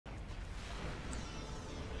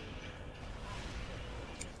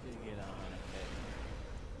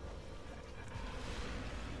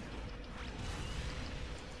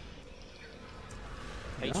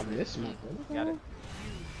Did I miss my Got it.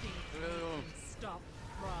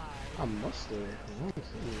 I must have.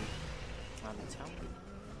 I'm telling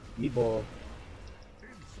you. Meatball.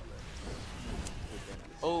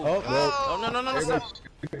 Oh, well, oh no, no, no, no, stop.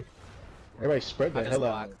 Everybody spread the hell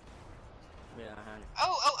out. Yeah,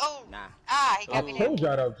 oh. Nah. Ah, he got me down.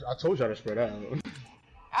 I told y'all to spread out.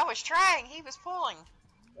 I was trying. He was pulling.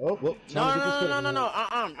 Oh, well. No.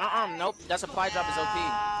 Nope. That supply drop is OP.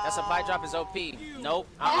 That supply drop is OP. Nope.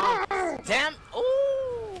 Damn.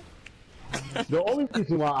 Ooh. The only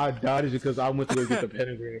reason why I died is because I went to go get the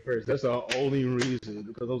pentagram first. That's the only reason.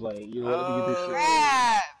 Because I was like, you know, let me get this shit.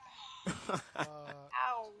 Crap. Ow.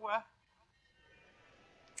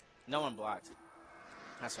 No one blocked.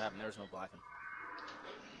 That's what happened. There was no blocking.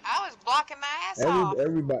 I was blocking my ass off.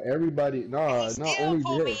 Everybody, nah, he not only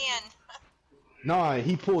pulled me that. in. Nah,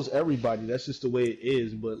 he pulls everybody. That's just the way it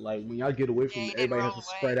is. But like when y'all get away from it, everybody has to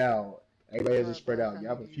spread out. Everybody has to spread out. You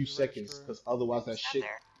have a few seconds, because otherwise that shit.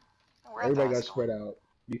 Everybody got to spread out,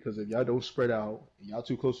 because if y'all don't spread out and y'all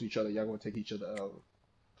too close to each other, y'all gonna take each other out.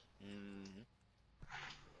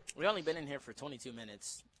 We only been in here for 22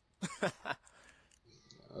 minutes.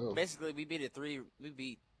 Basically, we beat it we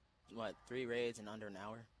beat what, 3 raids in under an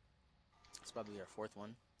hour. It's probably our 4th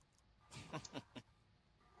one.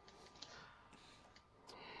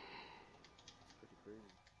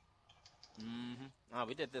 Oh,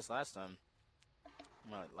 we did this last time.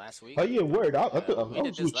 What, last week? Oh yeah, word. I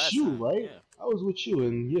was with you, right? Yeah. I was with you,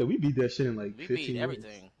 and yeah, we beat that shit in like 15 minutes. We beat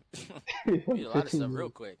everything. We beat a lot of stuff real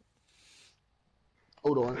quick.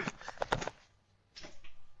 Hold on.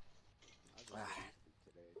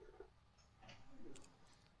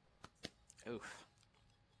 Oof.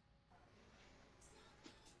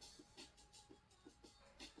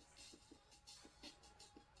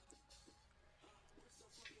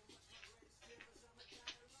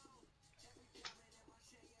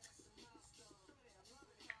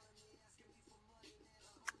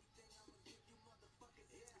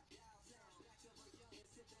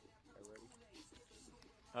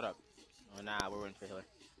 Hold up. Oh, nah, we're waiting for Hiller.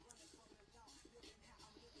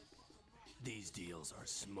 These deals are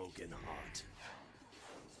smoking hot.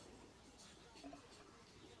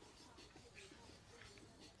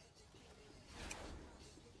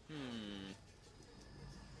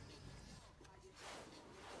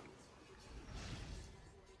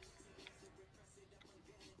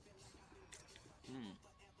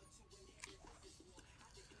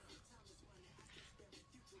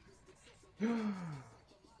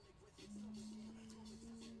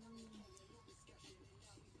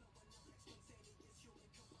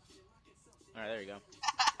 Alright, there you go.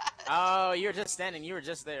 Oh, you were just standing. You were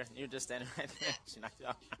just there. You were just standing right there. She knocked you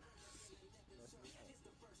off.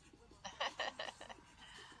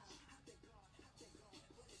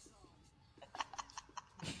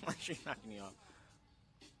 Why is she knocking you off?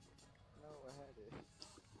 No, I had it.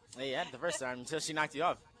 Hey, you had it the first time until she knocked you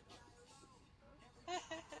off.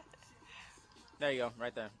 There you go,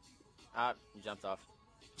 right there. Ah, you jumped off.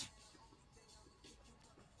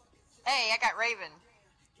 Hey, I got Raven.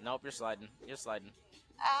 Nope, you're sliding. You're sliding.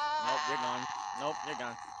 Nope, you're gone. Nope, you're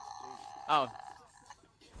gone. Oh.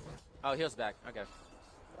 Oh, heal's back. Okay.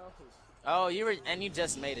 Oh, you were, and you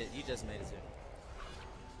just made it. You just made it too.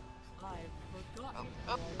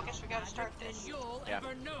 Oh, I guess we gotta start this. Yeah.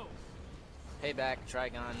 Payback,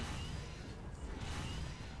 Trigon.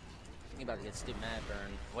 You about to get stupid mad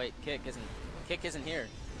burn. Wait, Kick isn't here.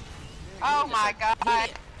 Oh my god.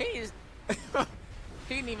 He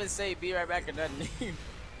didn't even say be right back or nothing.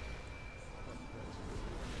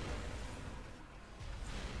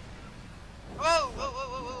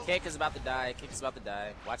 Whoa. Kick is about to die. Kick is about to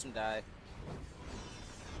die. Watch him die.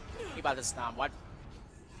 He about to stomp. Watch.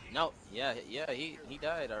 No. Yeah. He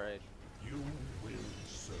died already. You will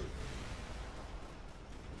serve.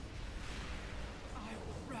 I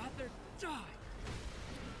would rather die.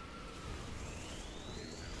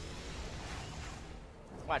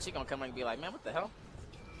 Watch, he gonna come and be like, man, what the hell?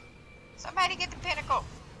 Somebody get the pinnacle.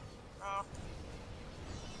 Oh.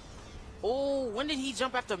 Oh, when did he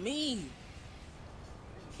jump after me?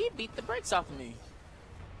 He beat the brakes off of me.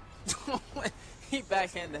 He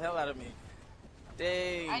backhanded the hell out of me.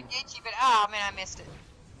 Dang. I get you, but oh man, I missed it.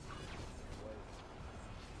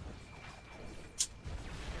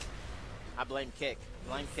 I blame Kick.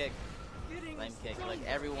 Blame Kick. Blame Kick. Like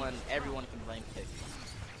everyone can blame Kick.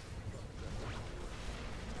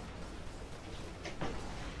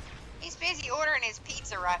 He's busy ordering his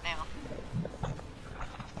pizza right now.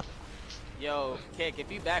 Yo, Kick,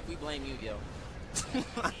 if you back, we blame you, yo.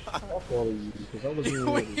 I'll follow you because I wasn't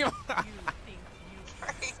even ready.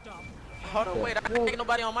 Hold on, wait, I ain't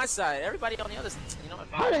nobody on my side. Everybody on the other side. You know what?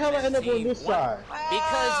 How the hell I end up on this side?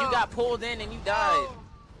 Because you got pulled in and you died.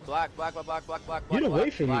 Block, block, block, block, block, block, Get away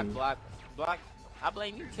from block, me. block, block. I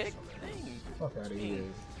blame you, kick. Dang. Fuck out of here.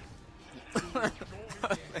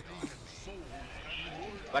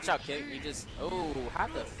 Watch out, kick. You just. Oh, how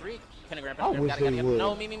the freak? Pentagram, I wish got it. they would.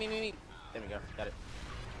 No, me. There we go. Got it.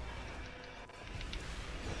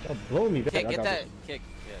 Don't blow me back. Kick, get that. Kick.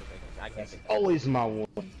 Yeah, I can't That's take that. always my one.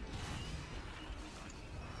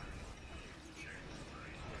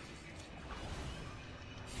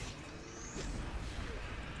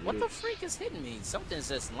 What the freak is hitting me? Something's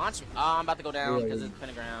just launching. Oh, I'm about to go down because it's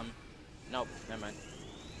pentagram. Nope, never mind.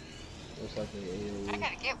 Looks like I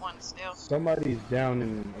gotta get one still. somebody's down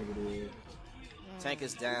in over there. Tank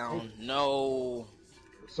is down. No.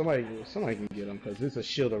 Somebody can get him because there's a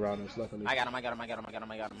shield around us. Luckily. I got him.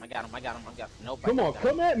 Nope. Come on,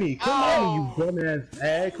 come at me, you dumbass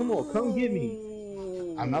ad. Come on, come get me.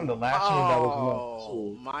 I'm the last one that was left.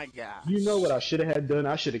 Oh my god. You know what I should have done?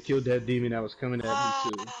 I should have killed that demon that was coming at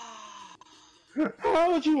me too.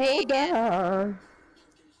 How would you all die?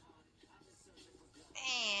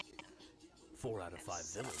 4 out of 5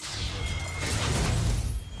 villains.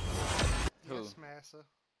 Who? Yes, Massa.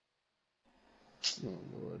 Oh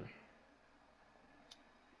lord.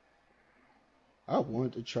 I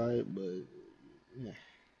wanted to try it, but yeah.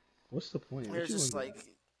 What's the point? They're just like.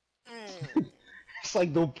 It's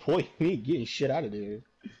like no point in me getting shit out of there.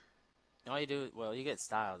 All you do, well, you get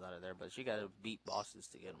styles out of there, but you gotta beat bosses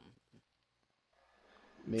to get them.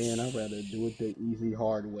 Man, I'd rather do it the easy,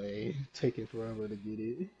 hard way. Take it forever to get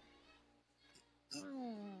it.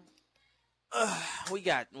 We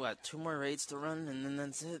got, what, 2 more raids to run, and then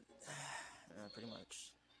that's it? Pretty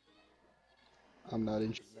much. I'm not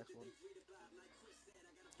interested.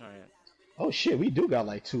 Alright. Oh shit, we do got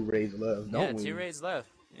like 2 raids left, don't we? Yeah, 2 raids left.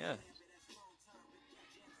 Yeah.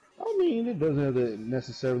 I mean, it doesn't have to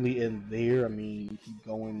necessarily end there. I mean, you keep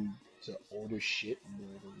going to older shit,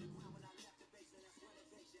 but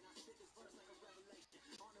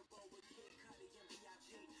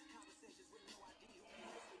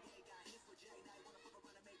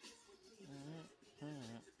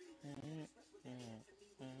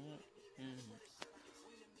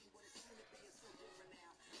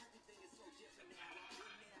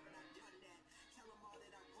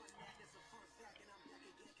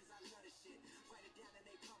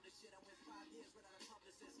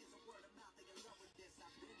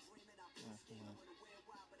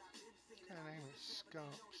Her name is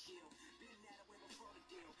Skunks.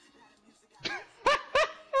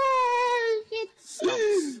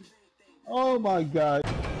 Oh my god.